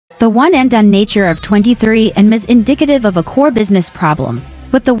The one-and-done nature of 23andMe is indicative of a core business problem,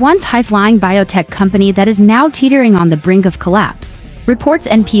 with the once high-flying biotech company that is now teetering on the brink of collapse, reports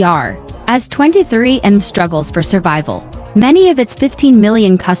NPR. As 23andMe struggles for survival, many of its 15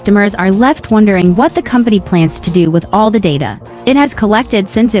 million customers are left wondering what the company plans to do with all the data it has collected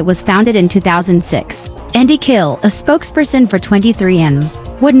since it was founded in 2006. Andy Kill, a spokesperson for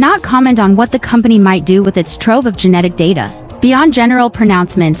 23andMe, would not comment on what the company might do with its trove of genetic data, beyond general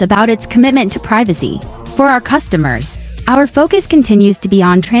pronouncements about its commitment to privacy. For our customers, our focus continues to be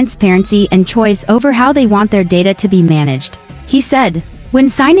on transparency and choice over how they want their data to be managed, he said. When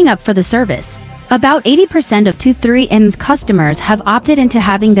signing up for the service, about 80% of 23andMe's customers have opted into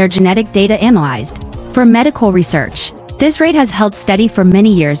having their genetic data analyzed for medical research. This rate has held steady for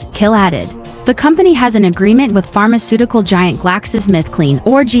many years, Kill added. The company has an agreement with pharmaceutical giant GlaxoSmithKline,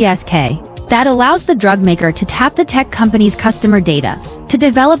 or GSK, that allows the drug maker to tap the tech company's customer data to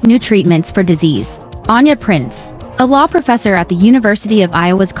develop new treatments for disease. Anya Prince, a law professor at the University of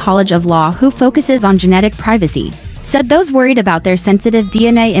Iowa's College of Law who focuses on genetic privacy, said those worried about their sensitive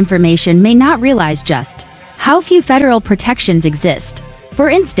DNA information may not realize just how few federal protections exist. For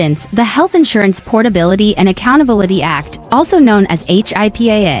instance, the Health Insurance Portability and Accountability Act, also known as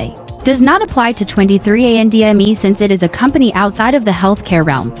HIPAA, does not apply to 23andMe since it is a company outside of the healthcare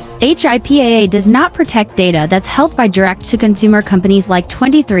realm. HIPAA does not protect data that's held by direct-to-consumer companies like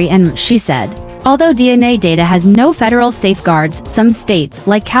 23andMe, she said. Although DNA data has no federal safeguards, some states,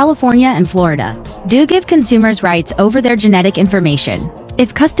 like California and Florida, do give consumers rights over their genetic information.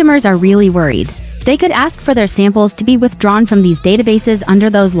 If customers are really worried, they could ask for their samples to be withdrawn from these databases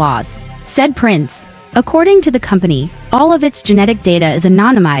under those laws, said Prince. According to the company, all of its genetic data is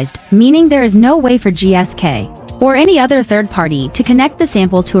anonymized, meaning there is no way for GSK or any other third party to connect the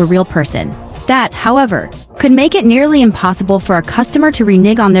sample to a real person. That, however, could make it nearly impossible for a customer to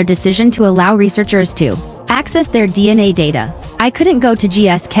renege on their decision to allow researchers to access their DNA data. I couldn't go to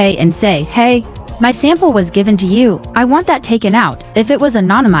GSK and say, hey, my sample was given to you, I want that taken out, if it was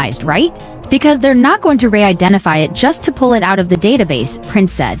anonymized, right? Because they're not going to re-identify it just to pull it out of the database,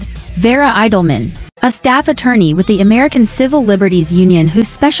 Prince said. Vera Eidelman, a staff attorney with the American Civil Liberties Union who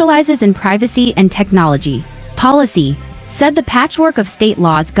specializes in privacy and technology policy, said the patchwork of state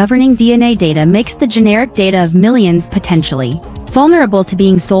laws governing DNA data makes the generic data of millions potentially vulnerable to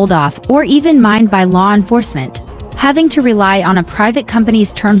being sold off or even mined by law enforcement. Having to rely on a private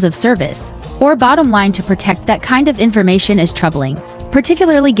company's terms of service or bottom line to protect that kind of information is troubling,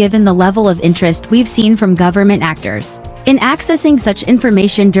 particularly given the level of interest we've seen from government actors in accessing such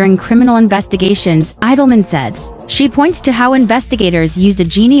information during criminal investigations, Eidelman said. She points to how investigators used a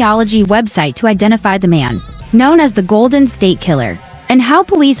genealogy website to identify the man known as the Golden State Killer, and how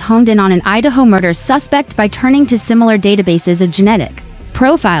police honed in on an Idaho murder suspect by turning to similar databases of genetic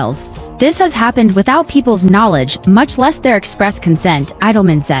profiles. This has happened without people's knowledge, much less their express consent,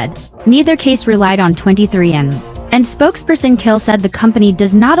 Eidelman said. Neither case relied on 23andMe, and spokesperson Kill said the company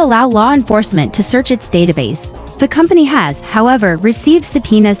does not allow law enforcement to search its database. The company has, however, received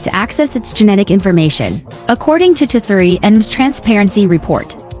subpoenas to access its genetic information. According to 23andMe's transparency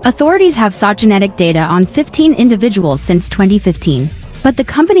report, authorities have sought genetic data on 15 individuals since 2015, but the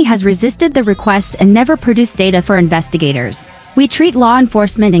company has resisted the requests and never produced data for investigators. We treat law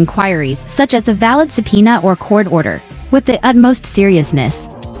enforcement inquiries, such as a valid subpoena or court order, with the utmost seriousness.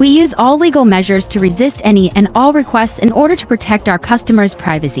 We use all legal measures to resist any and all requests in order to protect our customers'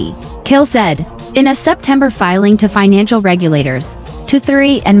 privacy, Kill said. In a September filing to financial regulators,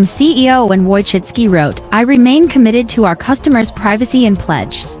 23andMe CEO and Wojcicki wrote, I remain committed to our customers' privacy and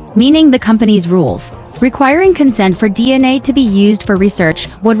pledge, meaning the company's rules, requiring consent for DNA to be used for research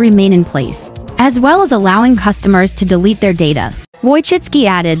would remain in place, as well as allowing customers to delete their data. Wojcicki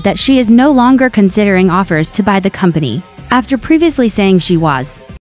added that she is no longer considering offers to buy the company, after previously saying she was.